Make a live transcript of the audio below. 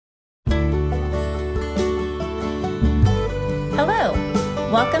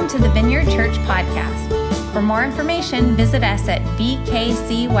Welcome to the Vineyard Church Podcast. For more information, visit us at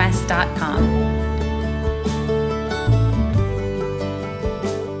vkcwest.com.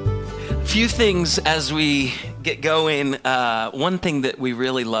 A few things as we get going. One thing that we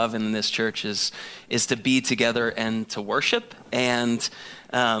really love in this church is to be together and to worship. And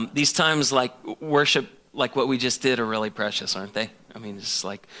these times like worship, like what we just did, are really precious, aren't they? I mean, it's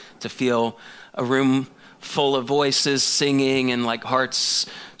like to feel a room full of voices singing and like hearts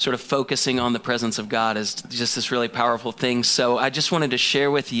sort of focusing on the presence of God is just this really powerful thing. So I just wanted to share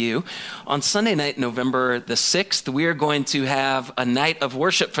with you, on Sunday night, November the 6th, we are going to have a night of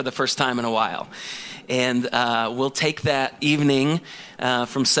worship for the first time in a while. And we'll take that evening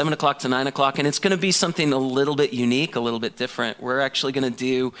from 7 o'clock to 9 o'clock, and it's going to be something a little bit unique, a little bit different. We're actually going to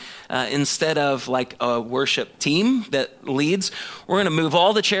do, instead of like a worship team that leads, we're going to move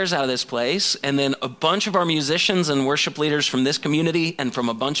all the chairs out of this place, and then a bunch of our musicians and worship leaders from this community and from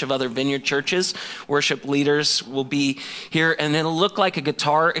a bunch of other Vineyard churches, worship leaders will be here, and it'll look like a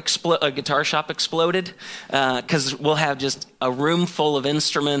guitar shop exploded, because we'll have just a room full of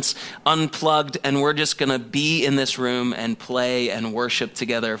instruments, unplugged, and we're just going to be in this room and play and worship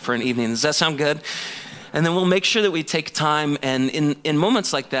together for an evening. Does that sound good? And then we'll make sure that we take time, and in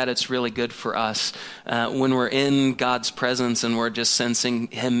moments like that, it's really good for us when we're in God's presence and we're just sensing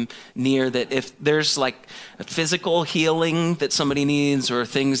Him near, that if there's like a physical healing that somebody needs or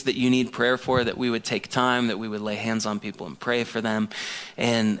things that you need prayer for, that we would take time, that we would lay hands on people and pray for them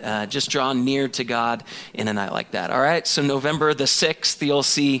and just draw near to God in a night like that. All right, so November the 6th, you'll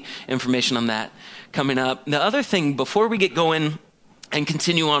see information on that coming up. The other thing, before we get going and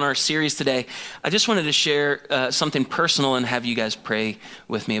continue on our series today, I just wanted to share something personal and have you guys pray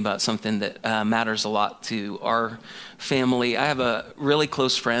with me about something that matters a lot to our family. I have a really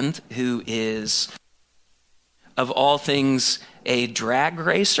close friend who is, of all things, a drag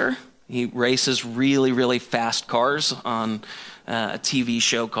racer. He races really, really fast cars on a TV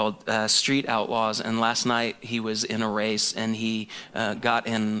show called Street Outlaws, and last night he was in a race and he got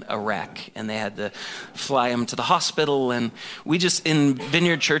in a wreck, and they had to fly him to the hospital. And we just, in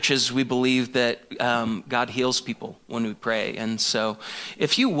Vineyard churches, we believe that God heals people when we pray. And so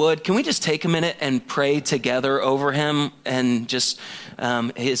if you would, can we just take a minute and pray together over him? And just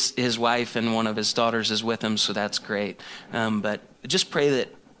his wife and one of his daughters is with him, so that's great. But just pray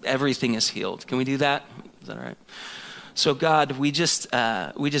that everything is healed. Can we do that? Is that all right? So God, we just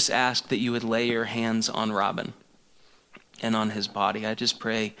ask that you would lay your hands on Robin and on his body. I just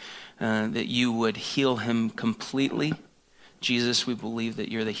pray that you would heal him completely. Jesus, we believe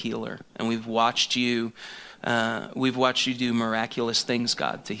that you're the healer, and we've watched you do miraculous things,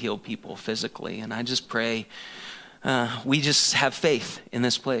 God, to heal people physically. And I just pray we just have faith in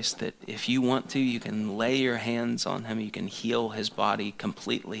this place that if you want to, you can lay your hands on him, you can heal his body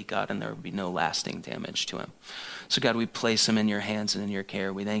completely, God, and there will be no lasting damage to him. So God, we place him in your hands and in your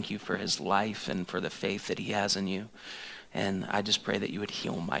care. We thank you for his life and for the faith that he has in you. And I just pray that you would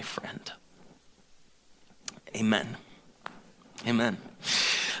heal my friend. Amen. Amen.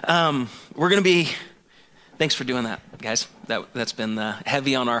 We're going to be, thanks for doing that, guys. That's been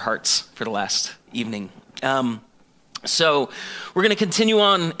heavy on our hearts for the last evening. So we're going to continue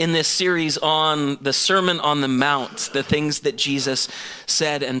on in this series on the Sermon on the Mount, the things that Jesus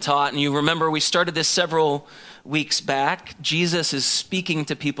said and taught. And you remember we started this several weeks back. Jesus is speaking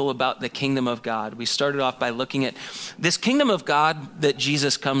to people about the kingdom of God. We started off by looking at this kingdom of God that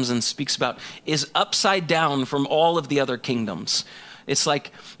Jesus comes and speaks about is upside down from all of the other kingdoms. It's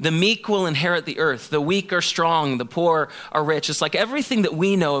like the meek will inherit the earth. The weak are strong. The poor are rich. It's like everything that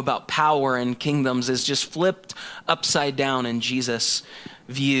we know about power and kingdoms is just flipped upside down in Jesus'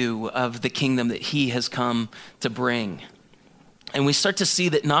 view of the kingdom that he has come to bring. And we start to see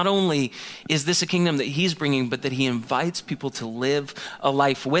that not only is this a kingdom that he's bringing, but that he invites people to live a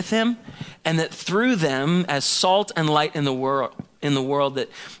life with him, and that through them, as salt and light in the world,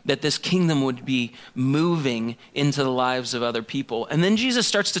 that this kingdom would be moving into the lives of other people. And then Jesus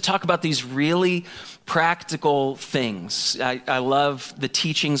starts to talk about these really practical things. I love the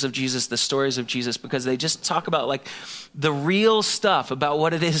teachings of Jesus, the stories of Jesus, because they just talk about like the real stuff about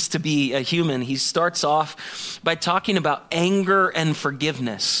what it is to be a human. He starts off by talking about anger and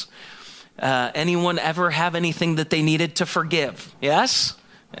forgiveness. Anyone ever have anything that they needed to forgive? Yes?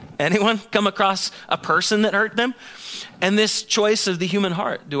 Anyone come across a person that hurt them? And this choice of the human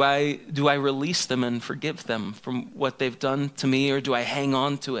heart, do I release them and forgive them from what they've done to me, or do I hang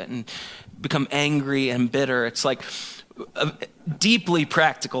on to it and become angry and bitter? It's like a deeply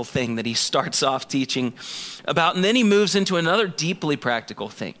practical thing that he starts off teaching about. And then he moves into another deeply practical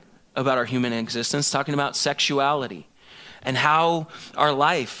thing about our human existence, talking about sexuality and how our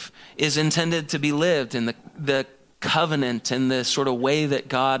life is intended to be lived, and the covenant and the sort of way that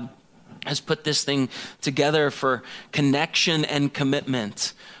God has put this thing together for connection and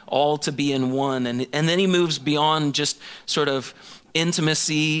commitment, all to be in one. And then he moves beyond just sort of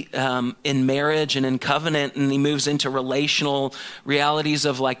intimacy in marriage and in covenant, and he moves into relational realities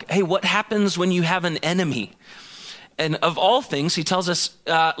of like, hey, what happens when you have an enemy? And of all things, he tells us,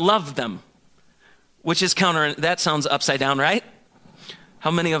 love them, which is that sounds upside down, right? How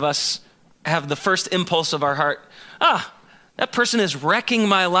many of us have the first impulse of our heart, that person is wrecking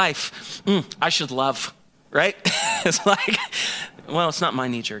my life. I should love, right? It's like, well, it's not my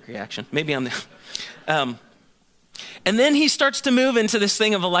knee-jerk reaction. Maybe I'm the... And then he starts to move into this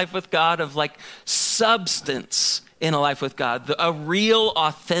thing of a life with God, of like substance in a life with God, a real,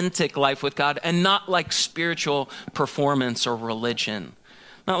 authentic life with God, and not like spiritual performance or religion.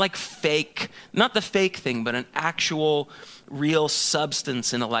 Not like fake, not the fake thing, but an actual, real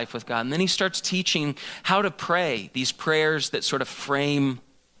substance in a life with God. And then he starts teaching how to pray, these prayers that sort of frame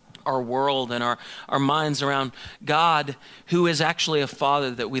our world and our minds around God, who is actually a father,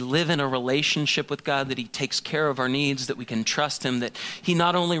 that we live in a relationship with God, that he takes care of our needs, that we can trust him, that he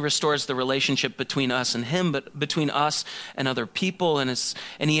not only restores the relationship between us and him, but between us and other people, and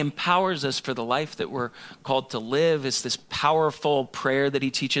he empowers us for the life that we're called to live. It's this powerful prayer that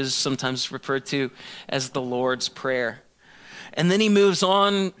he teaches, sometimes referred to as the Lord's Prayer. And then he moves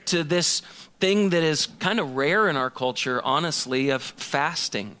on to this thing that is kind of rare in our culture, honestly, of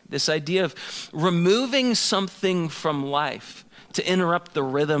fasting. This idea of removing something from life to interrupt the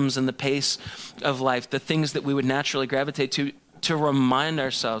rhythms and the pace of life, the things that we would naturally gravitate to remind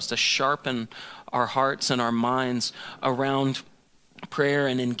ourselves, to sharpen our hearts and our minds around prayer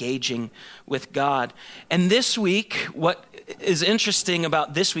and engaging with God. And this week, what is interesting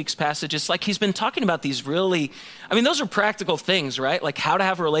about this week's passage is like he's been talking about these really, those are practical things, right? Like how to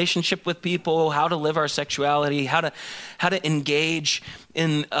have a relationship with people, how to live our sexuality, how to engage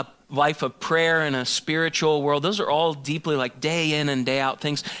in a life of prayer in a spiritual world. Those are all deeply like day in and day out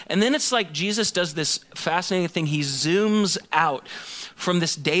things. And then it's like Jesus does this fascinating thing. He zooms out from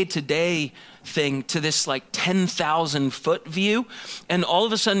this day-to-day thing to this like 10,000 foot view. And all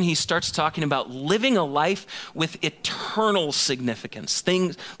of a sudden he starts talking about living a life with eternal significance.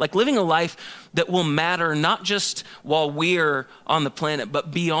 Things like living a life that will matter not just while we're on the planet,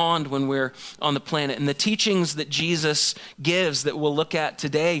 but beyond when we're on the planet. And the teachings that Jesus gives that we'll look at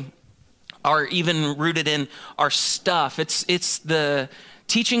today are even rooted in our stuff. It's the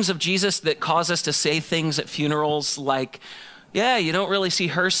teachings of Jesus that cause us to say things at funerals like, yeah, you don't really see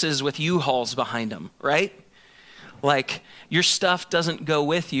hearses with U-Hauls behind them, right? Like your stuff doesn't go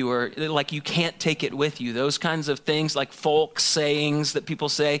with you, or like you can't take it with you. Those kinds of things, like folk sayings that people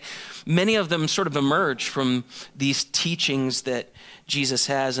say, many of them sort of emerge from these teachings that Jesus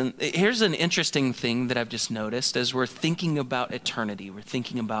has. And here's an interesting thing that I've just noticed as we're thinking about eternity. We're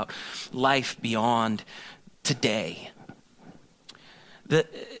thinking about life beyond today.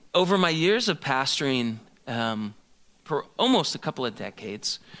 Over my years of pastoring, for almost a couple of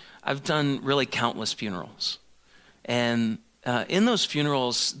decades, I've done really countless funerals. And in those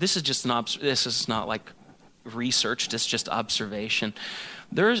funerals, this is not like researched, it's just observation.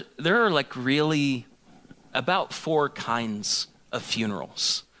 There are like really about 4 kinds of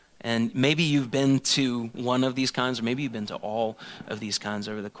funerals. And maybe you've been to one of these kinds, or maybe you've been to all of these kinds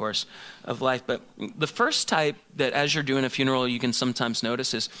over the course of life. But the first type that as you're doing a funeral, you can sometimes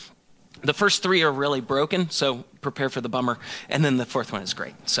notice is the first 3 are really broken, so prepare for the bummer. And then the 4th one is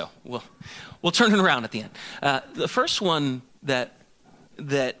great. So we'll turn it around at the end. The first one that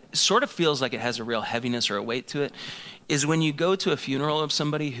sort of feels like it has a real heaviness or a weight to it is when you go to a funeral of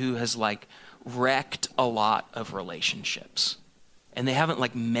somebody who has like wrecked a lot of relationships. And they haven't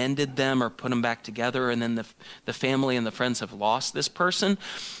like mended them or put them back together, and then the family and the friends have lost this person,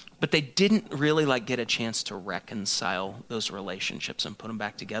 but they didn't really like get a chance to reconcile those relationships and put them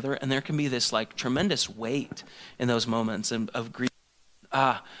back together. And there can be this like tremendous weight in those moments of grief.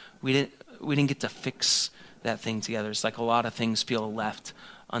 We didn't get to fix that thing together. It's like a lot of things feel left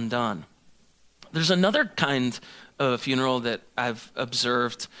undone. There's another kind of funeral that I've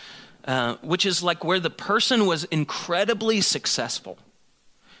observed, which is like where the person was incredibly successful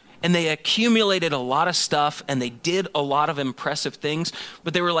and they accumulated a lot of stuff and they did a lot of impressive things,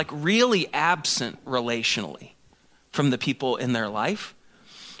 but they were like really absent relationally from the people in their life.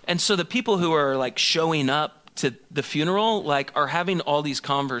 And so the people who are like showing up to the funeral like are having all these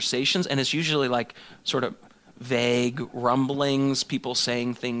conversations, and it's usually like sort of vague rumblings, people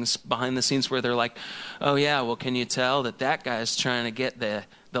saying things behind the scenes where they're like, oh yeah, well, can you tell that guy's trying to get the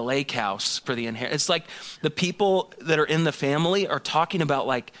the lake house for the inheritance. It's like the people that are in the family are talking about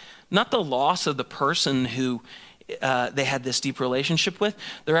like, not the loss of the person who they had this deep relationship with.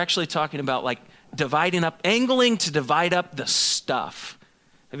 They're actually talking about like angling to divide up the stuff.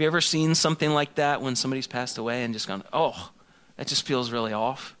 Have you ever seen something like that when somebody's passed away and just gone, oh, that just feels really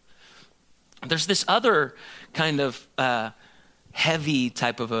off? There's this other kind of heavy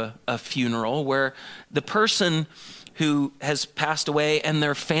type of a funeral where the person who has passed away and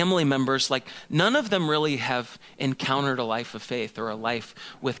their family members, like none of them really have encountered a life of faith or a life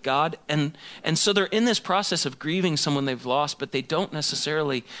with God. And so they're in this process of grieving someone they've lost, but they don't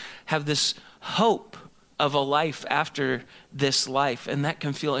necessarily have this hope of a life after this life. And that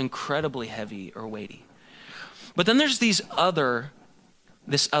can feel incredibly heavy or weighty. But then there's this other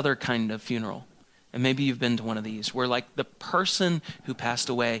kind of funeral. And maybe you've been to one of these where like the person who passed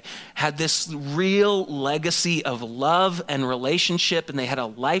away had this real legacy of love and relationship, and they had a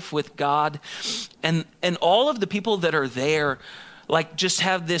life with God. And all of the people that are there like just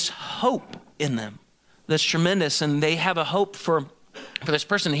have this hope in them that's tremendous. And they have a hope for this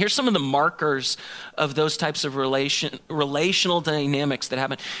person. Here's some of the markers of those types of relational dynamics that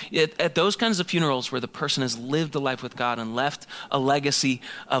happen at those kinds of funerals where the person has lived a life with God and left a legacy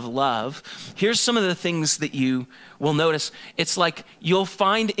of love. Here's some of the things that you will notice. It's like you'll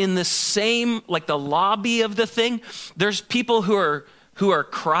find in the same, like the lobby of the thing, there's people who are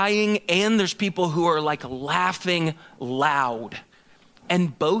crying and there's people who are like laughing loud.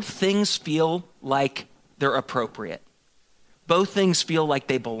 And both things feel like they're appropriate. Both things feel like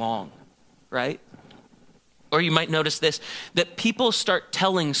they belong, right? Or you might notice this, that people start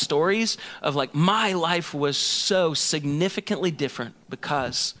telling stories of like, my life was so significantly different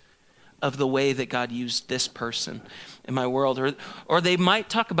because of the way that God used this person in my world. Or they might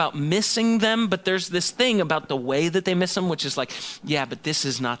talk about missing them, but there's this thing about the way that they miss them, which is like, yeah, but this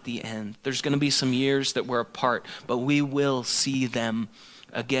is not the end. There's going to be some years that we're apart, but we will see them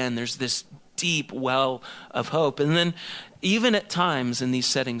again. There's this deep well of hope. And then even at times in these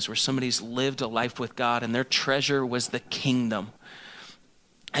settings where somebody's lived a life with God and their treasure was the kingdom,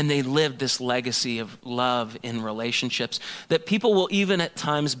 and they lived this legacy of love in relationships, that people will even at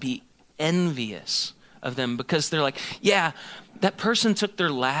times be envious of them because they're like, yeah, that person took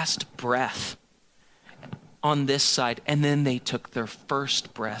their last breath on this side, and then they took their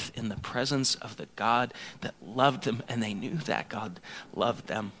first breath in the presence of the God that loved them, and they knew that God loved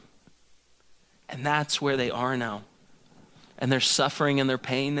them. And that's where they are now. And their suffering and their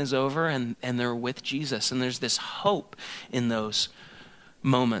pain is over, and they're with Jesus. And there's this hope in those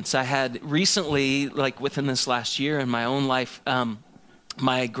moments. I had recently, like within this last year in my own life,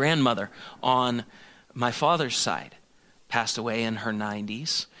 my grandmother on my father's side passed away in her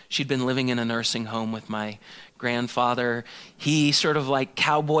 90s. She'd been living in a nursing home with my grandfather. He sort of like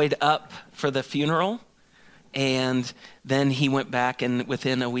cowboyed up for the funeral. And then he went back, and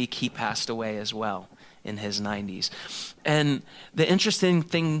within a week, he passed away as well in his 90s. And the interesting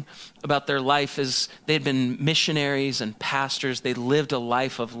thing about their life is they'd been missionaries and pastors. They lived a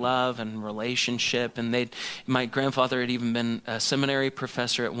life of love and relationship. And my grandfather had even been a seminary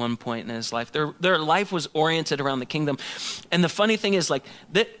professor at one point in his life. Their life was oriented around the kingdom. And the funny thing is, like,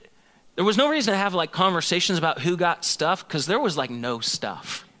 there was no reason to have like conversations about who got stuff, because there was like no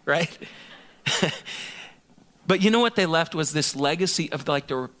stuff, right? But you know what they left was this legacy of like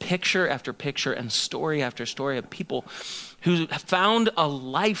there were picture after picture and story after story of people who found a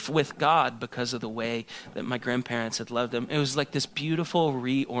life with God because of the way that my grandparents had loved them. It was like this beautiful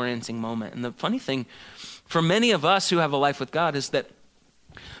reorienting moment. And the funny thing for many of us who have a life with God is that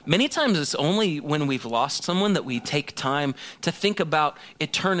many times it's only when we've lost someone that we take time to think about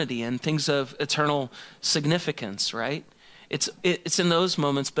eternity and things of eternal significance, right? It's in those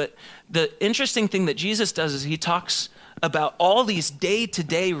moments. But the interesting thing that Jesus does is he talks about all these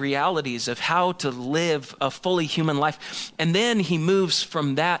day-to-day realities of how to live a fully human life. And then he moves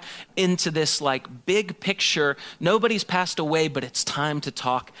from that into this like big picture. Nobody's passed away, but it's time to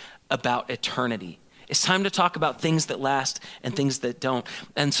talk about eternity. It's time to talk about things that last and things that don't.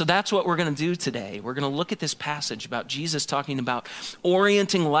 And so that's what we're going to do today. We're going to look at this passage about Jesus talking about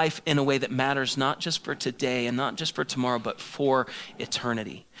orienting life in a way that matters not just for today and not just for tomorrow, but for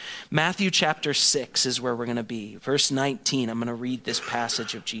eternity. Matthew chapter 6 is where we're going to be. Verse 19, I'm going to read this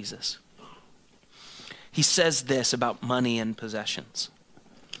passage of Jesus. He says this about money and possessions.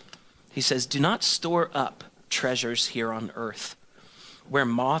 He says, "Do not store up treasures here on earth, where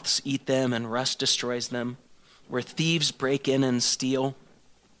moths eat them and rust destroys them, where thieves break in and steal.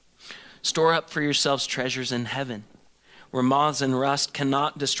 Store up for yourselves treasures in heaven, where moths and rust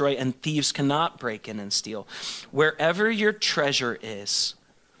cannot destroy and thieves cannot break in and steal. Wherever your treasure is,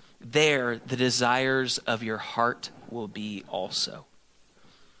 there the desires of your heart will be also.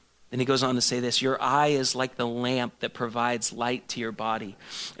 Then he goes on to say this, your eye is like the lamp that provides light to your body.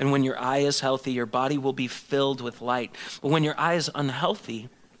 And when your eye is healthy, your body will be filled with light. But when your eye is unhealthy,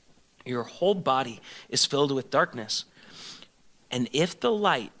 your whole body is filled with darkness. And if the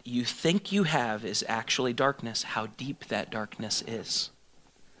light you think you have is actually darkness, how deep that darkness is.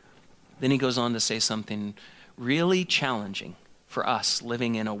 Then he goes on to say something really challenging for us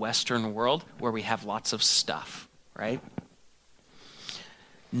living in a Western world where we have lots of stuff, right?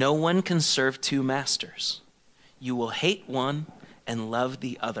 No one can serve two masters. You will hate one and love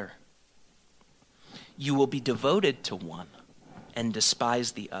the other. You will be devoted to one and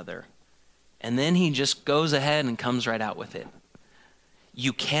despise the other. And then he just goes ahead and comes right out with it.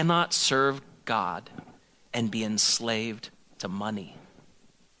 You cannot serve God and be enslaved to money.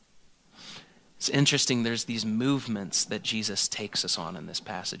 It's interesting, there's these movements that Jesus takes us on in this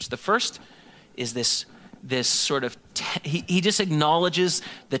passage. The first is this sort of, he just acknowledges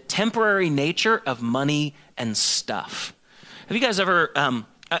the temporary nature of money and stuff. Have you guys ever,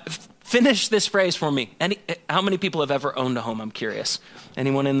 finish this phrase for me. How many people have ever owned a home? I'm curious.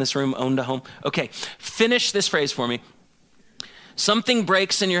 Anyone in this room owned a home? Okay, finish this phrase for me. Something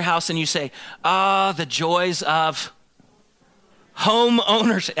breaks in your house and you say, the joys of home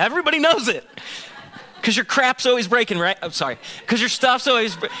ownership. Everybody knows it. Because your crap's always breaking, right? I'm sorry. Because your stuff's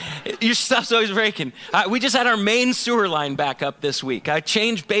always breaking. We just had our main sewer line back up this week. I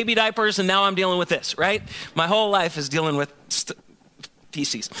changed baby diapers and now I'm dealing with this, right? My whole life is dealing with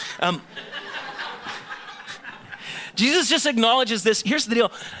feces. Jesus just acknowledges this. Here's the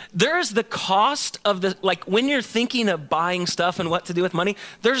deal. There's the cost of when you're thinking of buying stuff and what to do with money,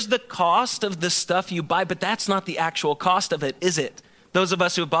 there's the cost of the stuff you buy, but that's not the actual cost of it, is it? Those of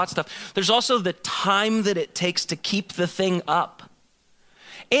us who have bought stuff. There's also the time that it takes to keep the thing up.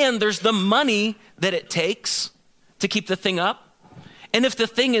 And there's the money that it takes to keep the thing up. And if the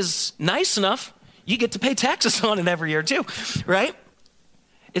thing is nice enough, you get to pay taxes on it every year too, right?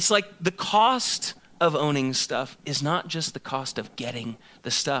 It's like the cost of owning stuff is not just the cost of getting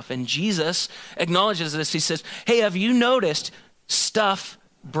the stuff. And Jesus acknowledges this. He says, hey, have you noticed stuff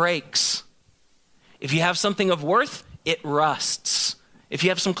breaks? If you have something of worth, it rusts. If you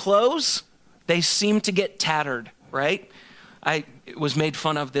have some clothes, they seem to get tattered, right? I was made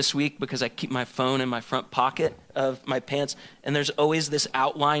fun of this week because I keep my phone in my front pocket of my pants, and there's always this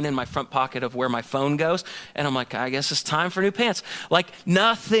outline in my front pocket of where my phone goes, and I'm like, I guess it's time for new pants. Like,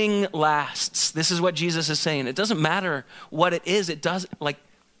 nothing lasts. This is what Jesus is saying. It doesn't matter what it is. It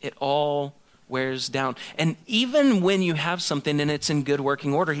all wears down. And even when you have something and it's in good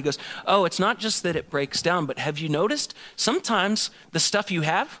working order, he goes, oh, it's not just that it breaks down, but have you noticed sometimes the stuff you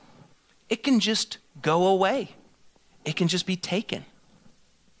have, it can just go away. It can just be taken.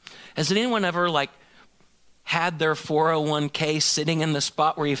 Has anyone ever had their 401k sitting in the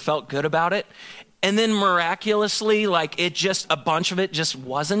spot where you felt good about it, and then miraculously, a bunch of it just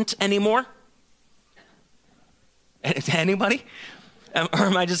wasn't anymore? Anybody? Or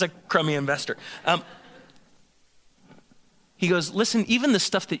am I just a crummy investor? He goes, listen, even the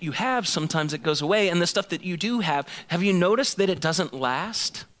stuff that you have, sometimes it goes away, and the stuff that you do have you noticed that it doesn't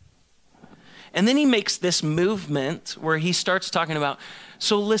last? And then he makes this movement where he starts talking about,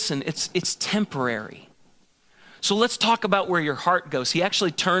 so listen, it's temporary. So let's talk about where your heart goes. He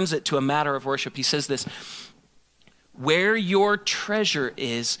actually turns it to a matter of worship. He says this, where your treasure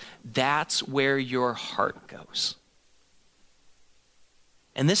is, that's where your heart goes.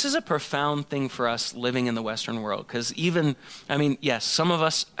 And this is a profound thing for us living in the Western world, because yes, some of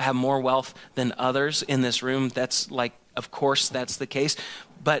us have more wealth than others in this room. That's of course, that's the case.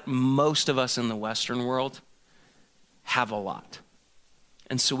 But most of us in the Western world have a lot.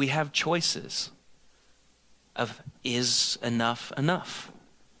 And so we have choices of, is enough enough?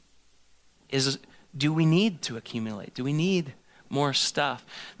 Do we need to accumulate? Do we need more stuff?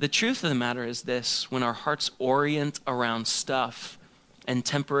 The truth of the matter is this: when our hearts orient around stuff and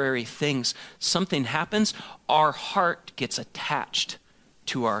temporary things, something happens, our heart gets attached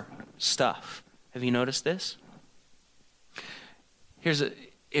to our stuff. Have you noticed this? Here's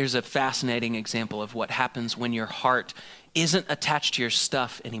a fascinating example of what happens when your heart isn't attached to your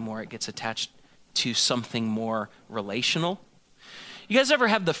stuff anymore. It gets attached to something more relational. You guys ever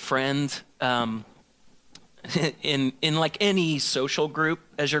have the friend in any social group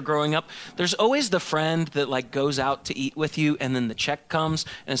as you're growing up? There's always the friend that goes out to eat with you, and then the check comes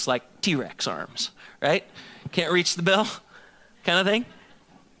and it's like T-Rex arms, right? Can't reach the bill kind of thing.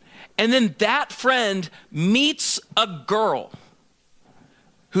 And then that friend meets a girl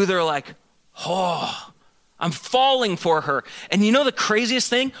who they're like, oh, I'm falling for her. And you know the craziest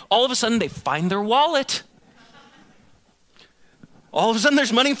thing? All of a sudden they find their wallet. All of a sudden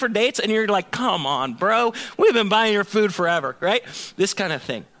there's money for dates and you're like, come on, bro. We've been buying your food forever, right? This kind of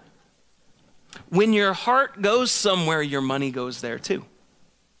thing. When your heart goes somewhere, your money goes there too.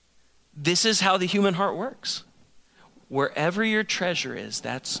 This is how the human heart works. Wherever your treasure is,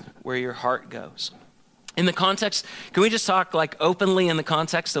 that's where your heart goes. In the context, can we just talk like openly in the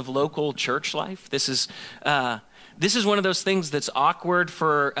context of local church life? This is one of those things that's awkward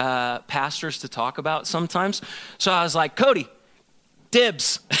for pastors to talk about sometimes. So I was like, Cody,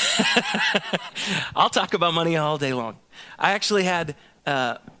 dibs. I'll talk about money all day long. I actually had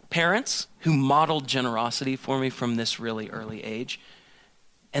parents who modeled generosity for me from this really early age.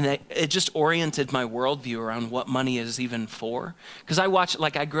 And it just oriented my worldview around what money is even for. Because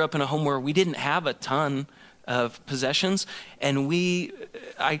I grew up in a home where we didn't have a ton of possessions. And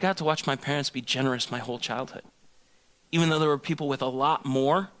I got to watch my parents be generous my whole childhood. Even though there were people with a lot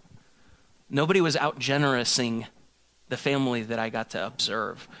more, nobody was out generousing the family that I got to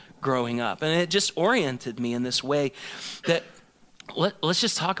observe growing up. And it just oriented me in this way that let's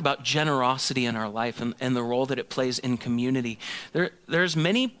just talk about generosity in our life and the role that it plays in community. There's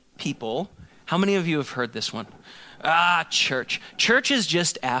many people, how many of you have heard this one? Church. Church is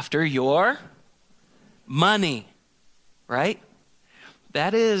just after your money, right?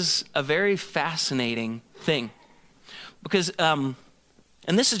 That is a very fascinating thing. Because, and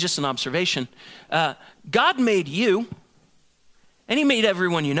this is just an observation, God made you, and he made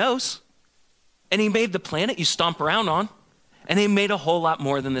everyone you knows, and he made the planet you stomp around on, and he made a whole lot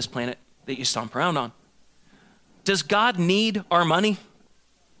more than this planet that you stomp around on. Does God need our money?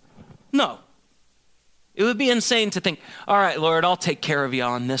 No. It would be insane to think, all right, Lord, I'll take care of you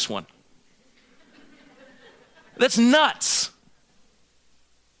on this one. That's nuts.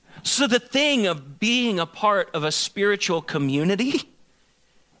 So the thing of being a part of a spiritual community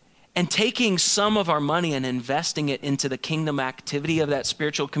and taking some of our money and investing it into the kingdom activity of that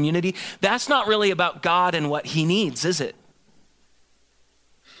spiritual community, that's not really about God and what he needs, is it?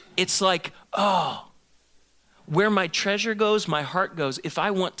 It's like, where my treasure goes, my heart goes. If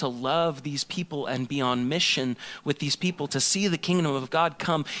I want to love these people and be on mission with these people to see the kingdom of God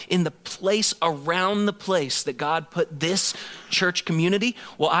come in the place around the place that God put this church community,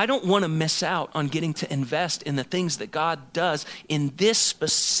 well, I don't want to miss out on getting to invest in the things that God does in this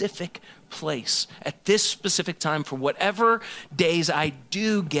specific place at this specific time for whatever days I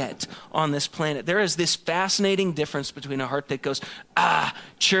do get on this planet. There is this fascinating difference between a heart that goes,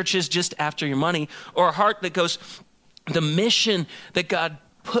 church is just after your money, or a heart that goes, the mission that God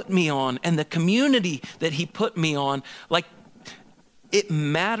put me on and the community that he put me on, like it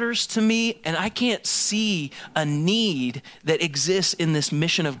matters to me, and I can't see a need that exists in this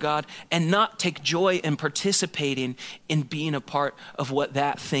mission of God and not take joy in participating in being a part of what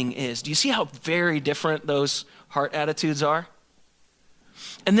that thing is. Do you see how very different those heart attitudes are?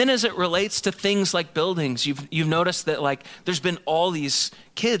 And then as it relates to things like buildings, you've noticed that like there's been all these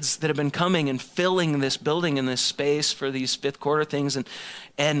kids that have been coming and filling this building and this space for these fifth quarter things,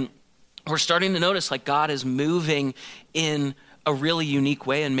 and we're starting to notice like God is moving in a really unique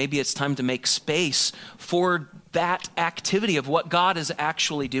way, and maybe it's time to make space for that activity of what God is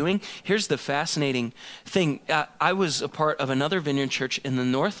actually doing. Here's the fascinating thing. I was a part of another Vineyard Church in the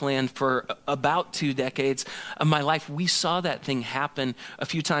Northland for about 2 decades of my life. We saw that thing happen a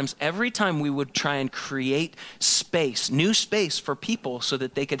few times. Every time we would try and create space, new space for people so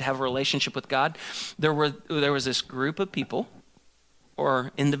that they could have a relationship with God, there was this group of people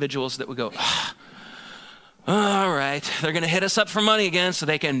or individuals that would go, all right, they're going to hit us up for money again so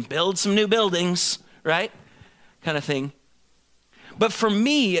they can build some new buildings, right? Kind of thing. But for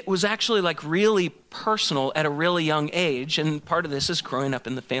me, it was actually like really personal at a really young age. And part of this is growing up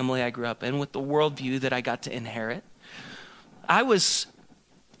in the family I grew up in with the worldview that I got to inherit. I was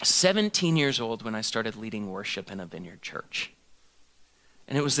 17 years old when I started leading worship in a Vineyard Church.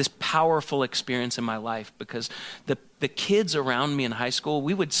 And it was this powerful experience in my life because the kids around me in high school,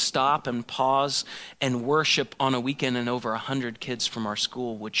 we would stop and pause and worship on a weekend, and over 100 kids from our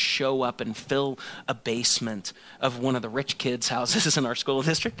school would show up and fill a basement of one of the rich kids' houses in our school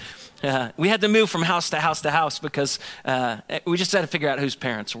district. We had to move from house to house to house because we just had to figure out whose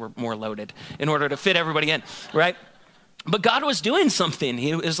parents were more loaded in order to fit everybody in, right? But God was doing something.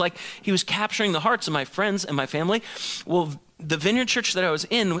 He was capturing the hearts of my friends and my family. Well, the Vineyard Church that I was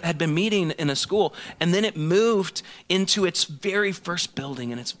in had been meeting in a school, and then it moved into its very first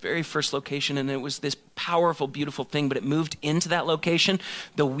building and its very first location, and it was this powerful, beautiful thing, but it moved into that location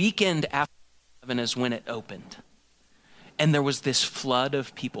the weekend after 11 is when it opened. And there was this flood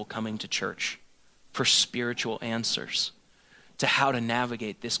of people coming to church for spiritual answers to how to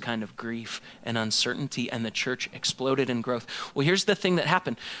navigate this kind of grief and uncertainty, and the church exploded in growth. Well, here's the thing that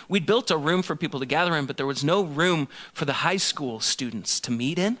happened. We built a room for people to gather in, but there was no room for the high school students to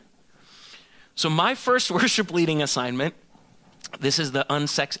meet in. So my first worship leading assignment, this is the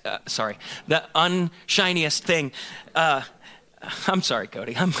unshiniest thing. I'm sorry,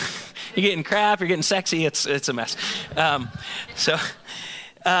 Cody. You're getting crap, you're getting sexy, it's a mess.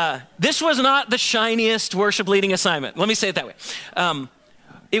 This was not the shiniest worship leading assignment. Let me say it that way.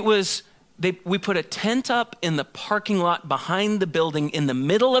 We put a tent up in the parking lot behind the building in the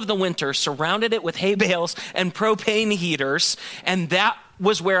middle of the winter, surrounded it with hay bales and propane heaters, and that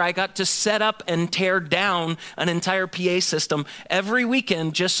was where I got to set up and tear down an entire PA system every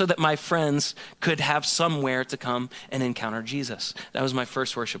weekend just so that my friends could have somewhere to come and encounter Jesus. That was my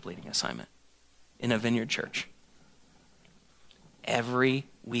first worship leading assignment in a Vineyard church. Every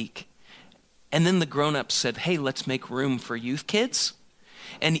week. And then the grown-ups said, hey, let's make room for youth kids.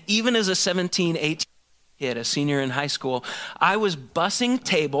 And even as a 17, 18 kid, a senior in high school, I was bussing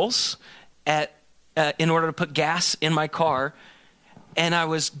tables in order to put gas in my car. And I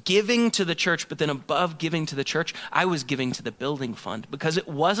was giving to the church, but then above giving to the church, I was giving to the building fund because it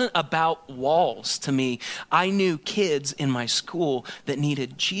wasn't about walls to me. I knew kids in my school that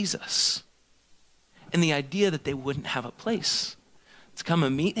needed Jesus. And the idea that they wouldn't have a place to come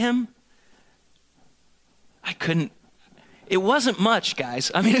and meet him, it wasn't much,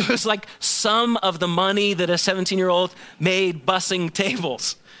 guys. I mean, it was like some of the money that a 17-year-old made bussing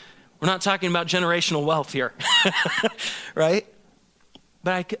tables. We're not talking about generational wealth here, right?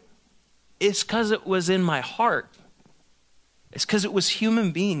 But it's because it was in my heart. It's because it was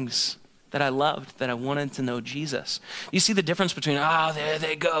human beings that I loved, that I wanted to know Jesus. You see the difference between, there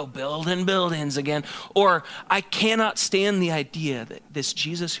they go, building buildings again, or I cannot stand the idea that this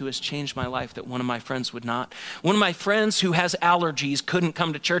Jesus who has changed my life, that one of my friends would not. One of my friends who has allergies couldn't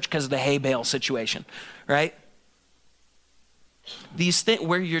come to church because of the hay bale situation, right? These things,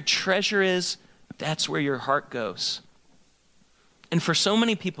 where your treasure is, that's where your heart goes. And for so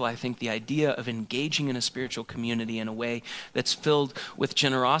many people, I think the idea of engaging in a spiritual community in a way that's filled with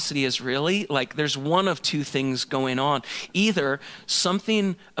generosity is really like there's one of two things going on. Either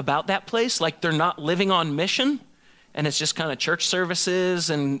something about that place, like they're not living on mission, and it's just kind of church services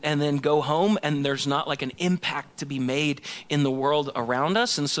and then go home, and there's not like an impact to be made in the world around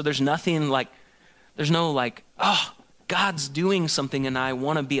us. And so there's nothing like, God's doing something and I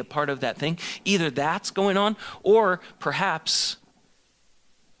want to be a part of that thing. Either that's going on, or perhaps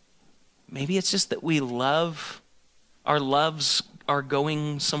maybe it's just that our loves are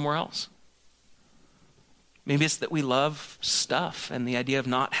going somewhere else. Maybe it's that we love stuff and the idea of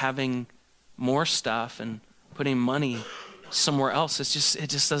not having more stuff and putting money somewhere else. It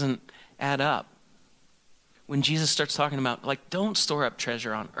just doesn't add up. When Jesus starts talking about, like, don't store up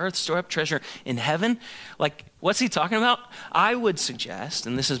treasure on earth, store up treasure in heaven, like, what's he talking about? I would suggest,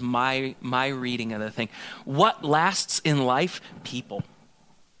 and this is my reading of the thing, what lasts in life? People.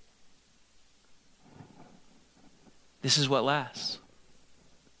 This is what lasts.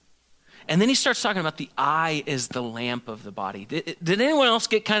 And then he starts talking about the eye is the lamp of the body. Did anyone else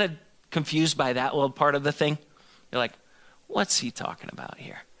get kind of confused by that little part of the thing? You're like, what's he talking about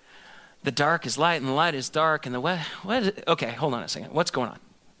here? The dark is light and the light is dark and the what is it? Okay, hold on a second. What's going on,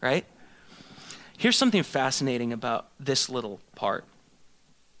 right? Here's something fascinating about this little part.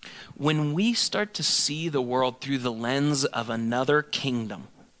 When we start to see the world through the lens of another kingdom,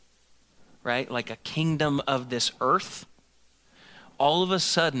 right? Like a kingdom of this earth, all of a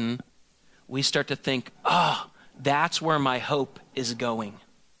sudden we start to think, that's where my hope is going.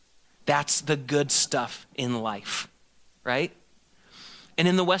 That's the good stuff in life, right? And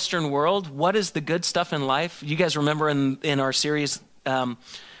in the Western world, what is the good stuff in life? You guys remember in our series where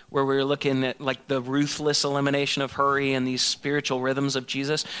we were looking at like the ruthless elimination of hurry and these spiritual rhythms of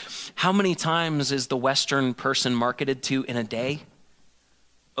Jesus? How many times is the Western person marketed to in a day?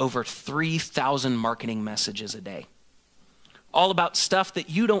 Over 3,000 marketing messages a day. All about stuff that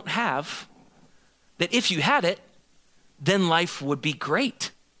you don't have, that if you had it, then life would be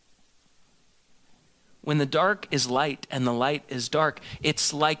great. When the dark is light and the light is dark,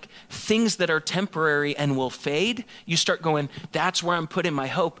 it's like things that are temporary and will fade. You start going, that's where I'm putting my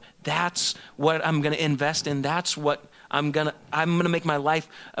hope. That's what I'm going to invest in. That's what I'm going to make my life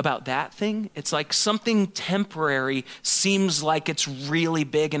about that thing. It's like something temporary seems like it's really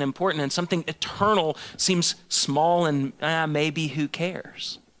big and important, and something eternal seems small and maybe who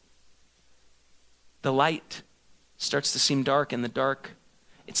cares? The light starts to seem dark, and the dark,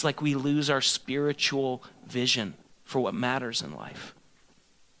 it's like we lose our spiritual vision for what matters in life.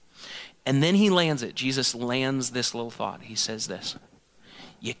 And then he lands it. Jesus lands this little thought. He says this: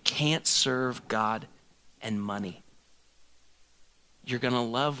 you can't serve God and money. You're going to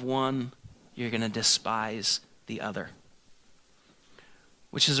love one, you're going to despise the other.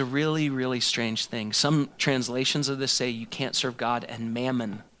 Which is a really, really strange thing. Some translations of this say you can't serve God and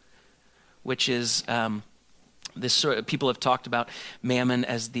mammon, which is this sort of, people have talked about mammon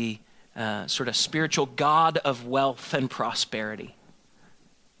as the sort of spiritual god of wealth and prosperity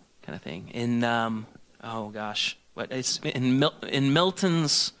kind of thing. In in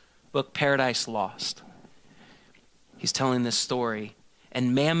Milton's book Paradise Lost, he's telling this story,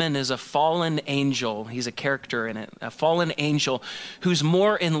 and Mammon is a fallen angel. He's a character in it, a fallen angel who's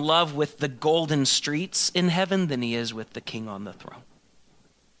more in love with the golden streets in heaven than he is with the king on the throne.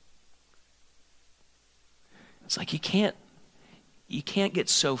 It's like you can't get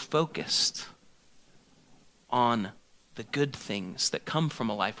so focused on the good things that come from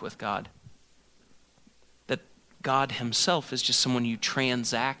a life with God that God himself is just someone you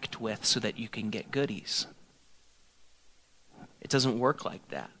transact with so that you can get goodies. It doesn't work like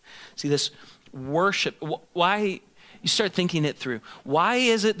that. See, this worship, why, you start thinking it through. Why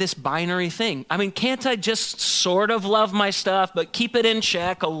is it this binary thing? I mean, can't I just sort of love my stuff, but keep it in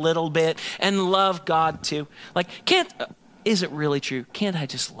check a little bit and love God too? Like, is it really true? Can't I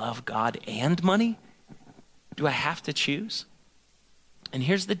just love God and money? Do I have to choose? And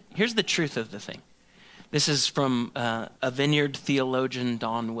here's the truth of the thing. This is from a Vineyard theologian,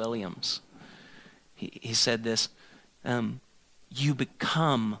 Don Williams. He said this, you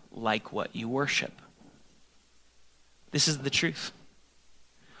become like what you worship. This is the truth.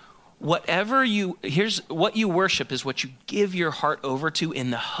 What you worship is what you give your heart over to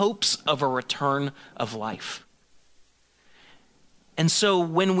in the hopes of a return of life. And so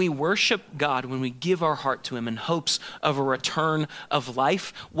when we worship God, when we give our heart to him in hopes of a return of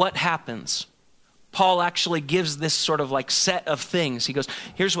life, what happens? Paul actually gives this sort of like set of things. He goes,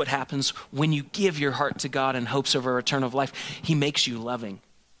 here's what happens when you give your heart to God in hopes of a return of life. He makes you loving.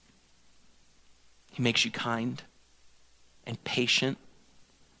 He makes you kind and patient.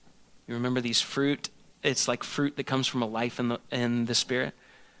 You remember these fruit? It's like fruit that comes from a life in the Spirit.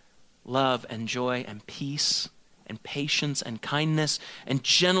 Love and joy and peace and patience and kindness and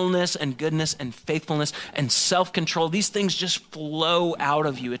gentleness and goodness and faithfulness and self-control. These things just flow out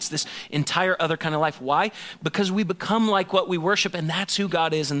of you. It's this entire other kind of life. Why? Because we become like what we worship, and that's who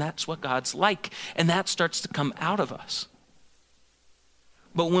God is, and that's what God's like, and that starts to come out of us.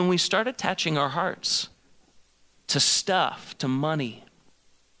 But when we start attaching our hearts to stuff, to money,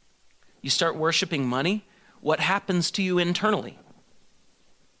 you start worshiping money, what happens to you internally?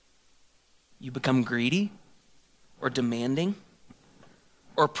 You become greedy, or demanding,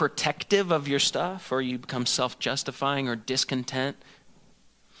 or protective of your stuff, or you become self-justifying or discontent.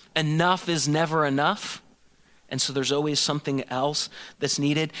 Enough is never enough, and so there's always something else that's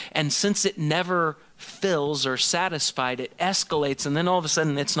needed. And since it never fills or satisfied, it escalates, and then all of a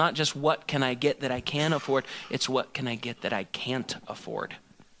sudden it's not just what can I get that I can afford, it's what can I get that I can't afford.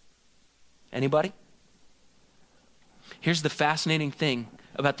 Anybody? Here's the fascinating thing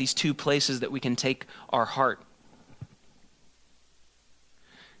about these two places that we can take our heart.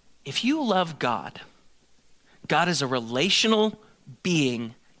 If you love God, God is a relational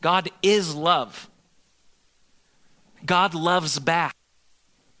being. God is love. God loves back,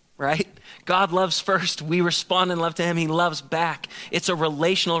 right? God loves first. We respond in love to him. He loves back. It's a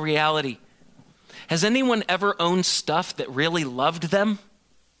relational reality. Has anyone ever owned stuff that really loved them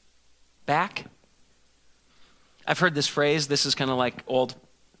back? I've heard this phrase. This is kind of like old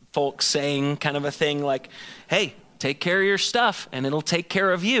folk saying kind of a thing like, hey, take care of your stuff and it'll take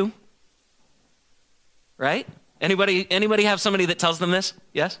care of you. Right? Anybody have somebody that tells them this?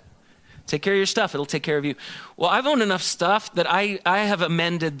 Yes? Take care of your stuff, it'll take care of you. Well, I've owned enough stuff that I have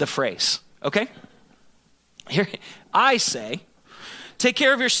amended the phrase, okay? Here, I say, take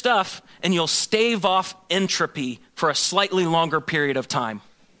care of your stuff and you'll stave off entropy for a slightly longer period of time.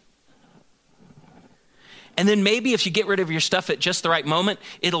 And then maybe if you get rid of your stuff at just the right moment,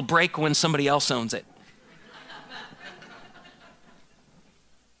 it'll break when somebody else owns it.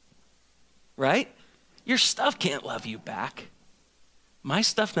 Right? Your stuff can't love you back. My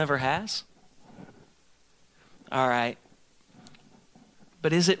stuff never has. All right.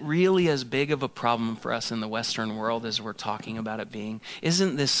 But is it really as big of a problem for us in the Western world as we're talking about it being?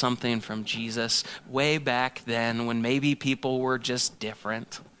 Isn't this something from Jesus way back then when maybe people were just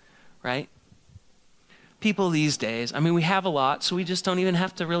different, right? People these days, I mean, we have a lot, so we just don't even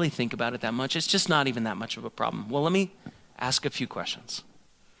have to really think about it that much. It's just not even that much of a problem. Well, let me ask a few questions,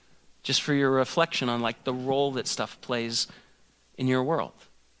 just for your reflection on like the role that stuff plays in your world.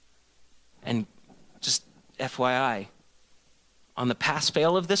 And just FYI, on the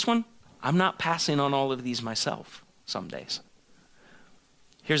pass-fail of this one, I'm not passing on all of these myself some days.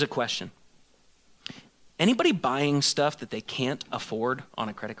 Here's a question. Anybody buying stuff that they can't afford on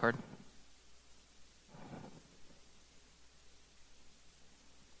a credit card?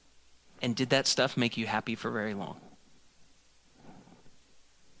 And did that stuff make you happy for very long?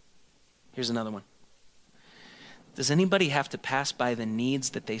 Here's another one. Does anybody have to pass by the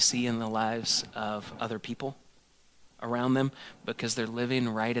needs that they see in the lives of other people around them because they're living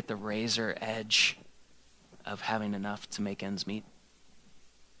right at the razor edge of having enough to make ends meet?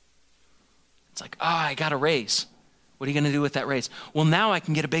 It's like, I got a raise. What are you going to do with that raise? Well, now I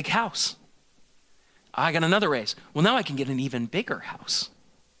can get a big house. I got another raise. Well, now I can get an even bigger house.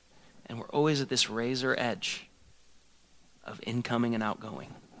 And we're always at this razor edge of incoming and outgoing.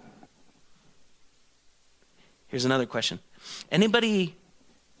 Here's another question. Anybody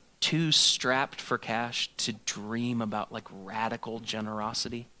too strapped for cash to dream about like radical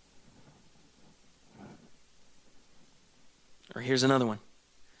generosity? Or here's another one.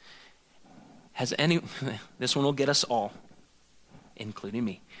 This one will get us all, including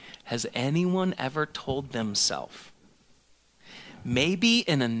me. Has anyone ever told themselves, maybe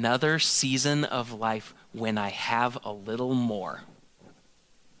in another season of life when I have a little more,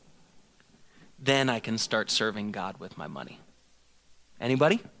 then I can start serving God with my money?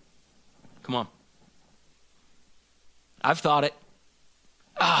 Anybody? Come on. I've thought it.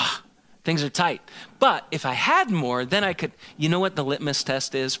 Things are tight. But if I had more, then I could, you know what the litmus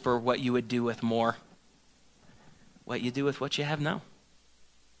test is for what you would do with more? What you do with what you have now.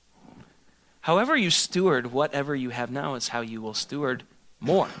 However you steward whatever you have now is how you will steward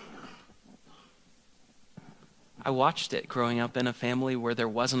more. I watched it growing up in a family where there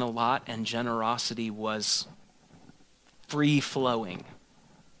wasn't a lot and generosity was free-flowing.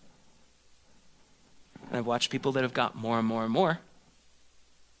 And I've watched people that have got more and more and more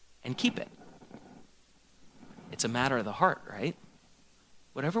and keep it. It's a matter of the heart, right?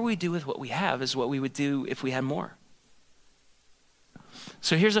 Whatever we do with what we have is what we would do if we had more.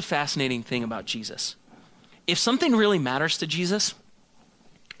 So here's a fascinating thing about Jesus. If something really matters to Jesus,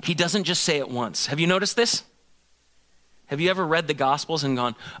 he doesn't just say it once. Have you noticed this? Have you ever read the Gospels and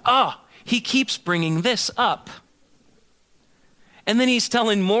gone, he keeps bringing this up. And then he's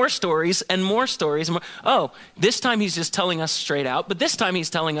telling more stories and more stories. And more. This time he's just telling us straight out, but this time he's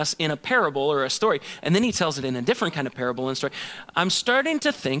telling us in a parable or a story. And then he tells it in a different kind of parable and story. I'm starting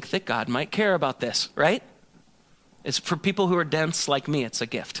to think that God might care about this, right? It's for people who are dense like me, it's a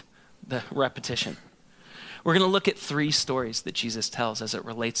gift, the repetition. We're going to look at 3 stories that Jesus tells as it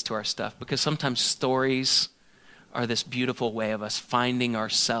relates to our stuff, because sometimes stories are this beautiful way of us finding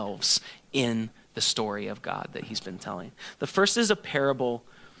ourselves in the story of God that he's been telling. The first is a parable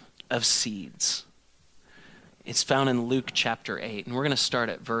of seeds. It's found in Luke chapter 8, and we're going to start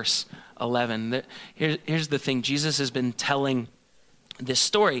at verse 11. Here's the thing. Jesus has been telling this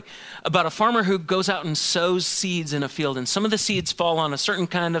story about a farmer who goes out and sows seeds in a field, and some of the seeds fall on a certain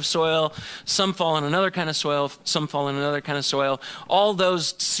kind of soil, some fall on another kind of soil, some fall in another kind of soil. All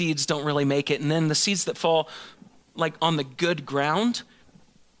those seeds don't really make it, and then the seeds that fall like on the good ground,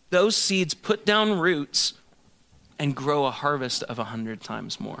 those seeds put down roots and grow a harvest of 100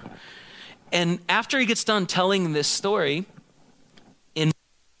 times more. And after he gets done telling this story,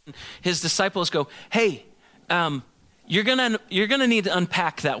 his disciples go, hey, you're gonna need to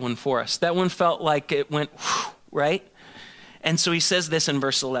unpack that one for us. That one felt like it went, right? And so he says this in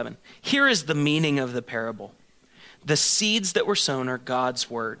verse 11. Here is the meaning of the parable. The seeds that were sown are God's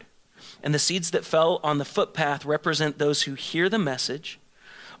word. And the seeds that fell on the footpath represent those who hear the message,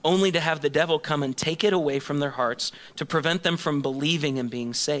 only to have the devil come and take it away from their hearts to prevent them from believing and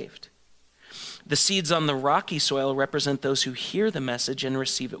being saved. The seeds on the rocky soil represent those who hear the message and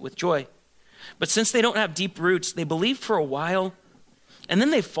receive it with joy. But since they don't have deep roots, they believe for a while, and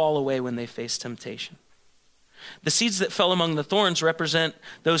then they fall away when they face temptation. The seeds that fell among the thorns represent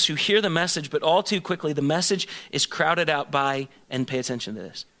those who hear the message, but all too quickly the message is crowded out by, and pay attention to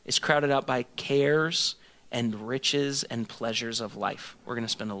this, it's crowded out by cares and riches and pleasures of life. We're going to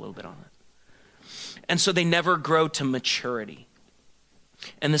spend a little bit on it. And so they never grow to maturity.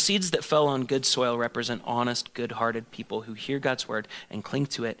 And the seeds that fell on good soil represent honest, good-hearted people who hear God's word and cling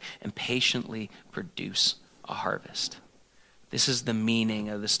to it and patiently produce a harvest. This is the meaning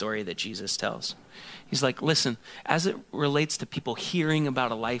of the story that Jesus tells. He's like, listen, as it relates to people hearing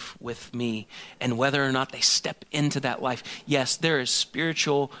about a life with me and whether or not they step into that life, yes, there is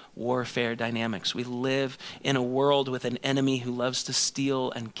spiritual warfare dynamics. We live in a world with an enemy who loves to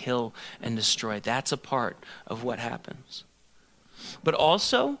steal and kill and destroy. That's a part of what happens. But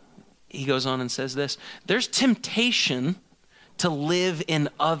also, he goes on and says this, there's temptation to live in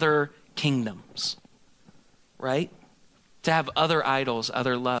other kingdoms, right? To have other idols,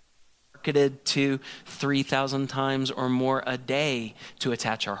 other love, marketed to 3,000 times or more a day to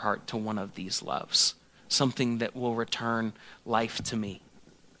attach our heart to one of these loves, something that will return life to me.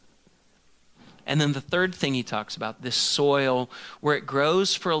 And then the third thing he talks about, this soil where it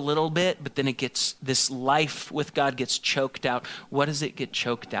grows for a little bit, but then it gets, this life with God gets choked out. What does it get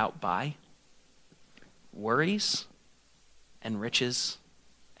choked out by? Worries and riches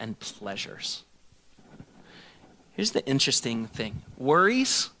and pleasures. Here's the interesting thing.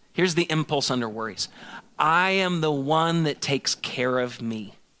 Worries, here's the impulse under worries. I am the one that takes care of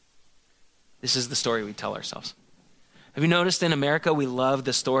me. This is the story we tell ourselves. Have you noticed in America, we love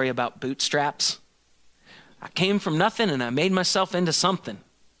the story about bootstraps? I came from nothing and I made myself into something,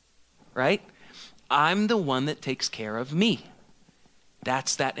 right? I'm the one that takes care of me.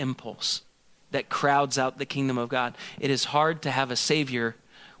 That's that impulse that crowds out the kingdom of God. It is hard to have a savior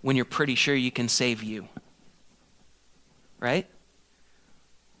when you're pretty sure you can save you, right?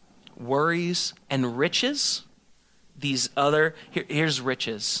 Worries and riches, here's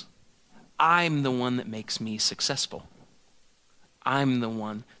riches. I'm the one that makes me successful. I'm the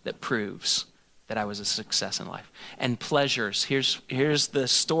one that proves that I was a success in life. And pleasures, here's the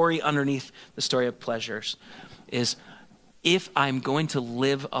story underneath the story of pleasures, is if I'm going to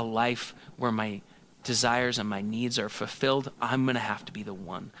live a life where my desires and my needs are fulfilled, I'm going to have to be the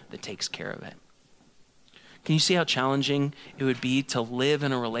one that takes care of it. Can you see how challenging it would be to live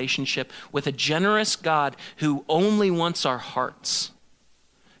in a relationship with a generous God who only wants our hearts,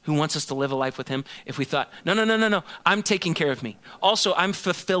 who wants us to live a life with him, if we thought, no, I'm taking care of me. Also, I'm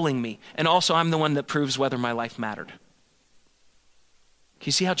fulfilling me. And also, I'm the one that proves whether my life mattered. Can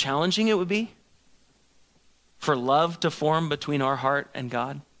you see how challenging it would be for love to form between our heart and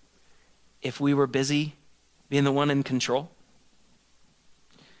God if we were busy being the one in control?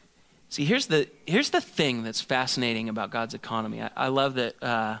 See, here's the thing that's fascinating about God's economy. I love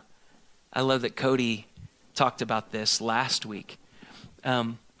that Cody talked about this last week.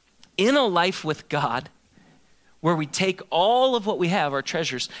 In a life with God, where we take all of what we have, our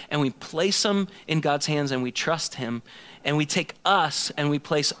treasures, and we place them in God's hands and we trust him, and we take us and we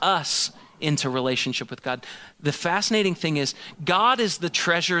place us into relationship with God. The fascinating thing is God is the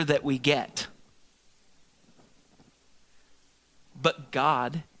treasure that we get. But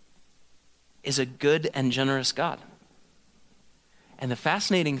God is a good and generous God. And the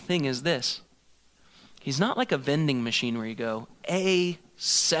fascinating thing is this. He's not like a vending machine where you go,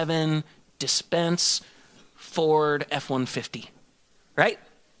 A7, dispense, Ford F-150, right?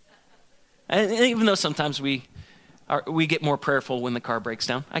 And even though sometimes we get more prayerful when the car breaks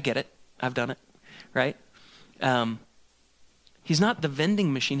down. I get it. I've done it, right? He's not the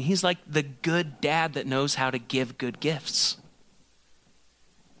vending machine. He's like the good dad that knows how to give good gifts.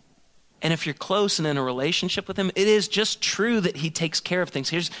 And if you're close and in a relationship with him, it is just true that he takes care of things.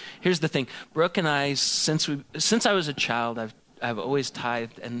 Here's the thing. Brooke and I, since I was a child, I've always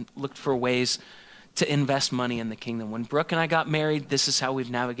tithed and looked for ways to invest money in the kingdom. When Brooke and I got married, this is how we've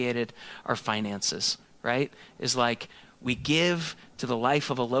navigated our finances, right? Is like we give to the life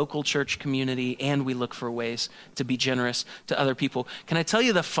of a local church community and we look for ways to be generous to other people. Can I tell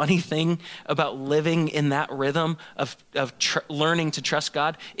you the funny thing about living in that rhythm of learning to trust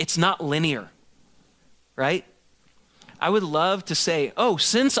God? It's not linear, right? I would love to say,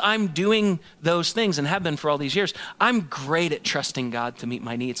 since I'm doing those things and have been for all these years, I'm great at trusting God to meet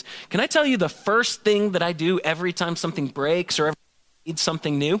my needs. Can I tell you the first thing that I do every time something breaks or every time I need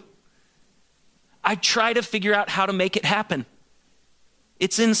something new? I try to figure out how to make it happen.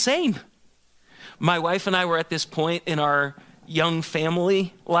 It's insane. My wife and I were at this point in our young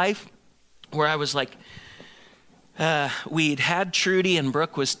family life where I was like, we'd had Trudy and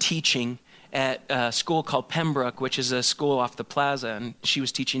Brooke was teaching at a school called Pembroke, which is a school off the plaza, and she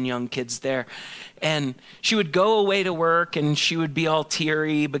was teaching young kids there. And she would go away to work and she would be all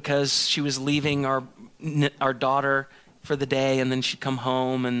teary because she was leaving our daughter for the day, and then she'd come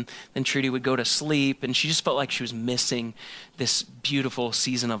home, and then Trudy would go to sleep, and she just felt like she was missing this beautiful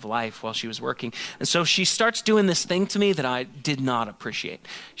season of life while she was working. And so she starts doing this thing to me that I did not appreciate.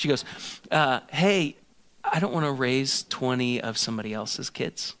 She goes, hey, I don't want to raise 20 of somebody else's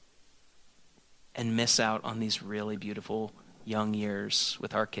kids and miss out on these really beautiful young years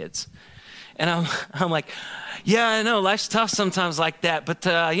with our kids. And I'm like, yeah, I know life's tough sometimes like that, but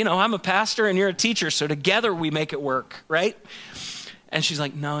I'm a pastor and you're a teacher, so together we make it work, right? And she's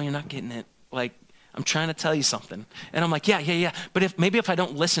like, no, you're not getting it. Like, I'm trying to tell you something. And I'm like, yeah, but if I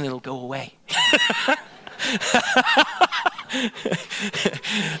don't listen, it'll go away.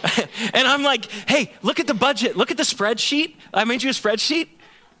 And I'm like, hey, look at the budget. Look at the spreadsheet. I made you a spreadsheet.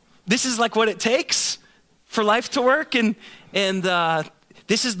 This is like what it takes for life to work. And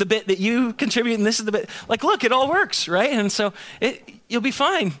this is the bit that you contribute, and this is the bit. Like, look, it all works, right? And so you'll be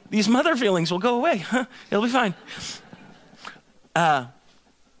fine. These mother feelings will go away. Huh? It'll be fine.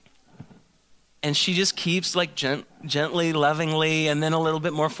 And she just keeps like gently, lovingly, and then a little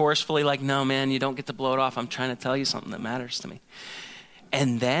bit more forcefully, like, no, man, you don't get to blow it off. I'm trying to tell you something that matters to me.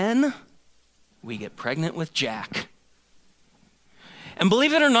 And then we get pregnant with Jack. And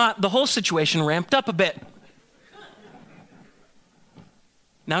believe it or not, the whole situation ramped up a bit.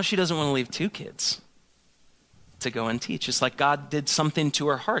 Now she doesn't want to leave 2 kids to go and teach. It's like God did something to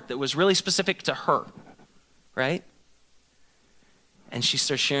her heart that was really specific to her, right? And she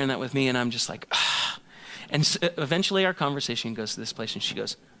starts sharing that with me, and I'm just like, ah. And so eventually our conversation goes to this place, and she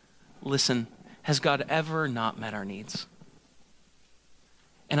goes, listen, has God ever not met our needs?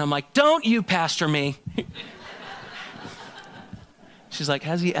 And I'm like, don't you pastor me. She's like,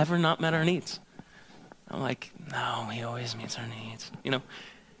 has he ever not met our needs? I'm like, no, he always meets our needs, you know?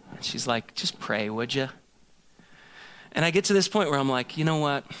 And she's like, just pray, would you? And I get to this point where I'm like, you know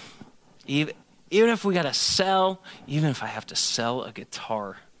what? Even if we got to sell, even if I have to sell a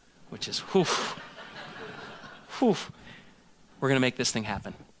guitar, which is, we're going to make this thing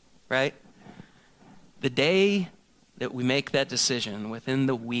happen, right? The day that we make that decision, within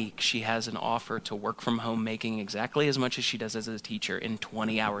the week, she has an offer to work from home making exactly as much as she does as a teacher in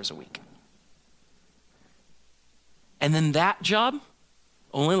 20 hours a week. And then that job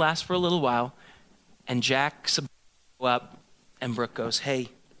only lasts for a little while, and Jack up, and Brooke goes, hey,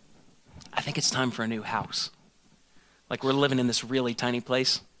 I think it's time for a new house. Like, we're living in this really tiny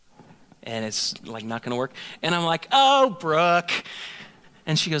place, and it's like not going to work. And I'm like, oh, Brooke.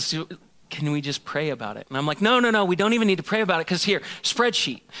 And she goes, can we just pray about it? And I'm like, no, we don't even need to pray about it, because here,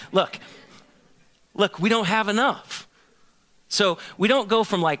 spreadsheet. Look, we don't have enough. So we don't go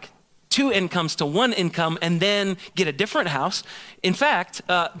from like 2 incomes to 1 income and then get a different house. In fact,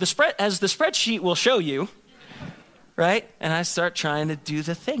 as the spreadsheet will show you, right? And I start trying to do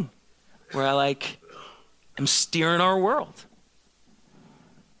the thing where I am steering our world.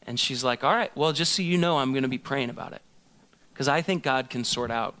 And she's like, all right, well, just so you know, I'm going to be praying about it. Because I think God can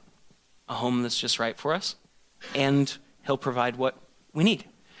sort out a home that's just right for us, and he'll provide what we need.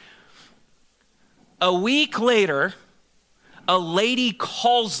 A week later, a lady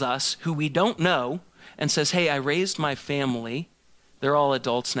calls us who we don't know and says, hey, I raised my family. They're all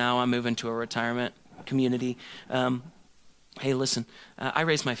adults now. I'm moving to a retirement community. Hey, listen, I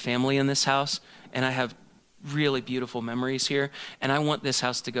raised my family in this house, and I have really beautiful memories here, and I want this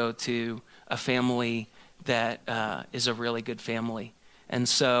house to go to a family that is a really good family. And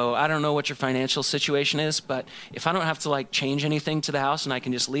so I don't know what your financial situation is, but if I don't have to change anything to the house and I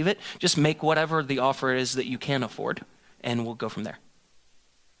can just leave it, just make whatever the offer is that you can afford, and we'll go from there.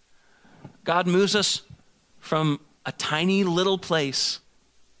 God moves us from a tiny little place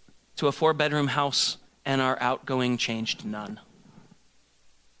to a 4-bedroom house, and our outgoing changed none.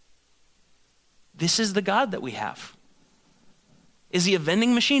 This is the God that we have. Is he a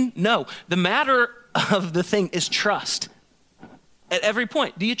vending machine? No. The matter of the thing is trust. At every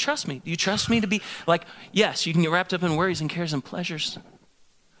point, do you trust me? Do you trust me to be yes, you can get wrapped up in worries and cares and pleasures.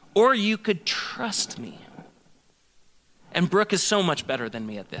 Or you could trust me. And Brooke is so much better than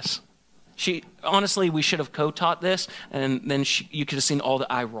me at this. Honestly, we should have co-taught this, and then you could have seen all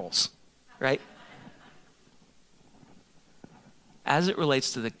the eye rolls, right? As it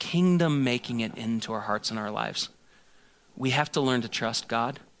relates to the kingdom making it into our hearts and our lives, we have to learn to trust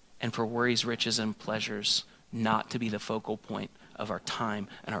God, and for worries, riches, and pleasures not to be the focal point of our time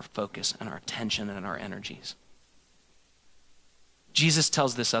and our focus and our attention and our energies. Jesus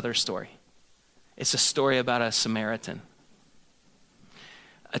tells this other story. It's a story about a Samaritan.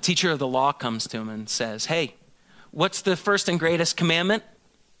 A teacher of the law comes to him and says, hey, what's the first and greatest commandment?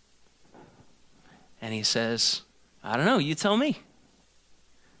 And he says, I don't know, you tell me.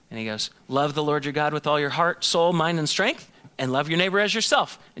 And he goes, love the Lord your God with all your heart, soul, mind, and strength, and love your neighbor as